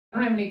I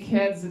don't have any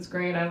kids. It's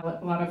great. I have a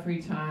lot of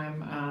free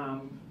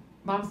time.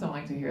 Moms don't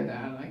like to hear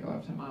that, and I go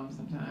up to moms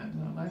sometimes,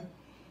 and I'm like,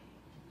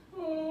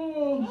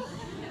 oh,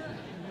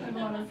 I have a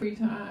lot of free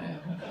time.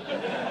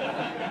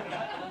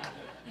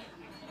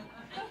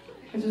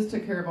 I just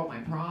took care of all my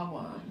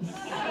problems.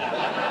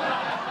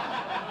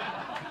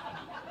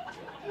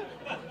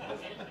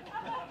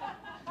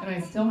 And I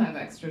still have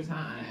extra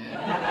time.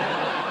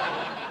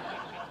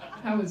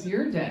 How was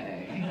your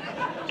day?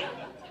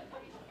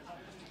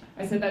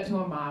 I said that to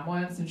a mom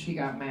once and she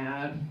got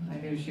mad. I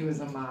knew she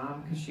was a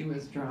mom because she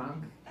was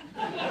drunk.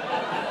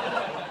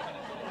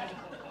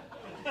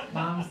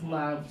 Moms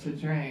love to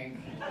drink.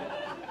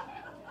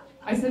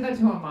 I said that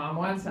to a mom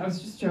once. I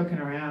was just joking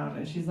around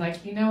and she's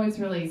like, you know, it's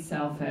really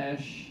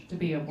selfish to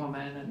be a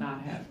woman and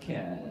not have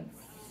kids.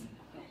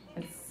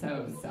 It's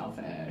so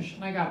selfish.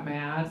 And I got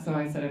mad, so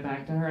I said it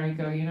back to her. I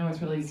go, you know,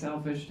 it's really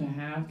selfish to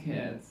have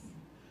kids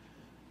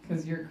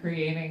because you're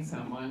creating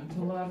someone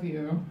to love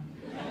you.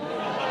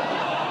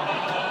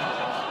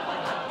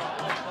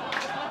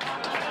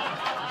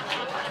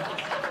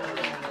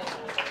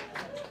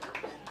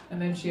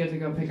 And then she had to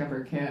go pick up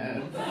her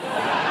kids.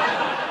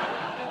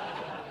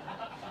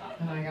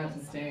 And I got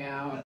to stay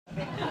out.